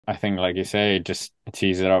I think, like you say, just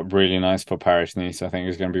tease it up really nice for Paris-Nice. I think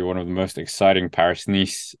it's going to be one of the most exciting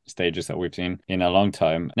Paris-Nice stages that we've seen in a long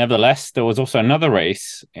time. Nevertheless, there was also another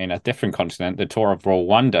race in a different continent, the Tour of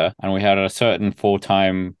Rwanda, and we had a certain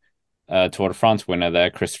four-time Tour de France winner there,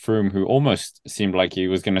 Chris Froome, who almost seemed like he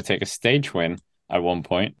was going to take a stage win at one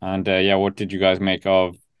point. And yeah, what did you guys make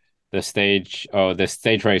of the stage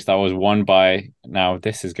race that was won by, now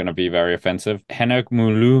this is going to be very offensive, Henok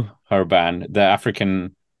Mulubrhan, the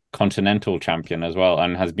African Continental champion as well,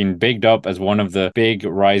 and has been bigged up as one of the big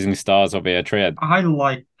rising stars of Eritrea. I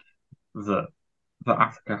like that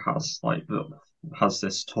Africa has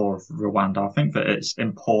this tour of Rwanda. I think that it's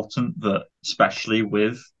important that, especially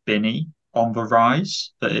with Bini on the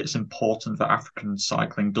rise, that it's important that African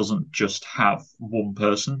cycling doesn't just have one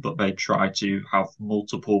person, but they try to have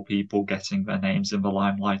multiple people getting their names in the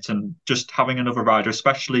limelight and just having another rider,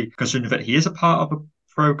 especially considering that he is a part of a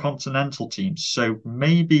pro continental team. So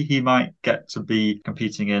maybe he might get to be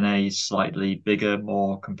competing in a slightly bigger,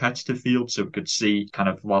 more competitive field. So we could see kind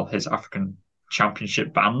of, well, his African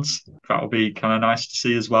championship bands. That would be kind of nice to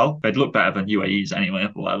see as well. They'd look better than UAE's anyway,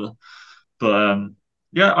 or whatever. But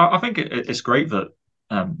yeah, I think it's great that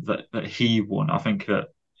that he won. I think that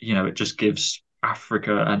it just gives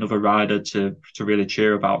Africa another rider to really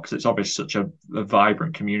cheer about because it's obviously such a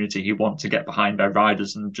vibrant community. You want to get behind their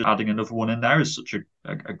riders, and just adding another one in there is such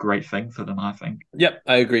a great thing for them, I think. Yep,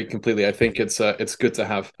 I agree completely. I think it's good to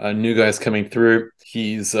have new guys coming through.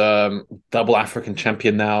 He's double African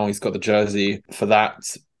champion now. He's got the jersey for that.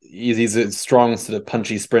 He's a strong sort of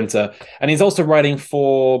punchy sprinter, and he's also riding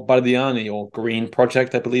for Bardiani or Green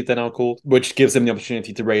Project, I believe they're now called, which gives him the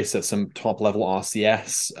opportunity to race at some top level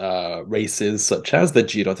RCS races, such as the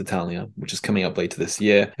Giro d'Italia, which is coming up later this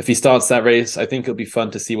year. If he starts that race, I think it'll be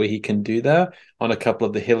fun to see what he can do there on a couple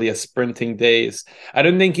of the hillier sprinting days. I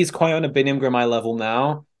don't think he's quite on a Biniam Girmay level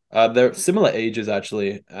now. They're similar ages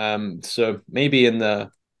actually, so maybe in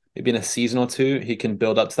a season or two, he can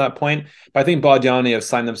build up to that point. But I think Bardiani have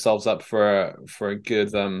signed themselves up for a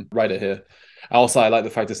good rider here. I like the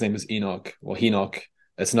fact his name is Enoch or Henoch.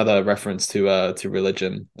 It's another reference to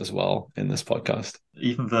religion as well in this podcast.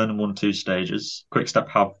 Even Vernon won two stages. Quick Step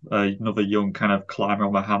have another young kind of climber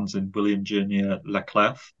on their hands in William Junior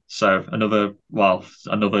Leclerc. So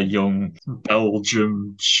another young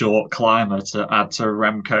Belgium short climber to add to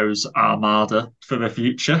Remco's armada for the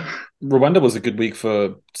future. Rwanda was a good week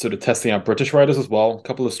for sort of testing out British riders as well. A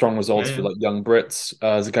couple of strong Yeah, results for yeah. like young Brits.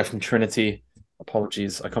 There's a guy from Trinity.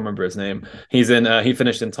 Apologies, I can't remember his name. He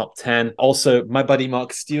finished in top 10. Also, my buddy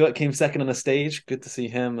Mark Stewart came second on the stage. Good to see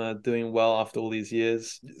him doing well after all these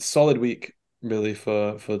years. Solid week, really,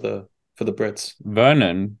 for the Brits.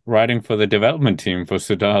 Vernon riding for the development team for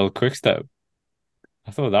Sudal Quickstep.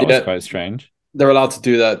 I thought that was Yeah, quite strange. they're allowed to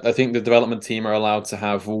do that. I think the development team are allowed to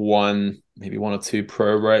have maybe one or two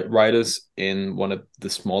pro riders in one of the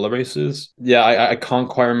smaller races. Yeah, I can't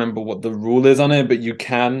quite remember what the rule is on it, but you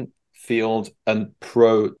can field a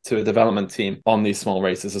pro to a development team on these small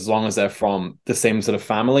races as long as they're from the same sort of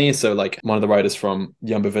family. So, like one of the riders from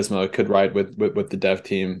Jumbo Visma could ride with the dev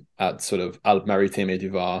team at sort of Alp Maritime du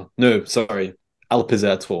Var. No, sorry,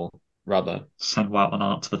 Alpizet Tour rather. Send Wout and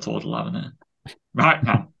Art to the Tour de l'Avenir. Right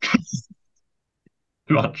now.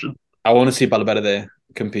 Imagine. I want to see Balaberde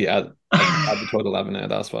compete at the Tour de l'Avenir.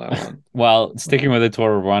 That's what I want. Well, sticking with the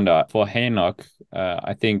Tour of Rwanda, for Henok,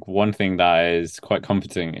 I think one thing that is quite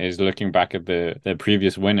comforting is looking back at the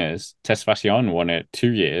previous winners. Tesfashion won it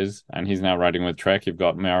 2 years, and he's now riding with Trek. You've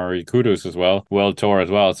got Mary Kudus as well, World Tour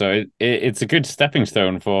as well. So it's a good stepping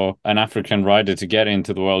stone for an African rider to get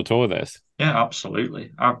into the World Tour. This. Yeah,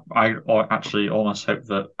 absolutely. I actually almost hope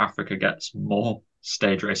that Africa gets more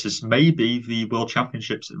stage races. Maybe the World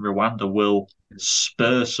Championships in Rwanda will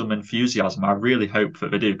spur some enthusiasm. I really hope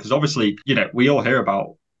that they do, because obviously, we all hear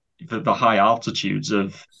about the high altitudes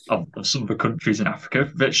of some of the countries in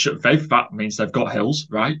Africa. That means they've got hills,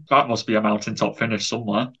 right? That must be a mountaintop finish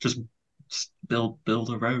somewhere. Just build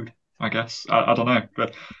a road, I guess. I don't know,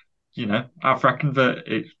 but I reckon that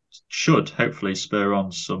it should hopefully spur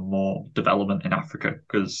on some more development in Africa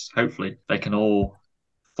because hopefully they can all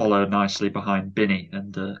follow nicely behind Binny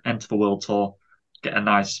and enter the world tour, get a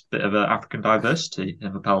nice bit of African diversity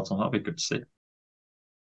in the peloton. That'd be good to see.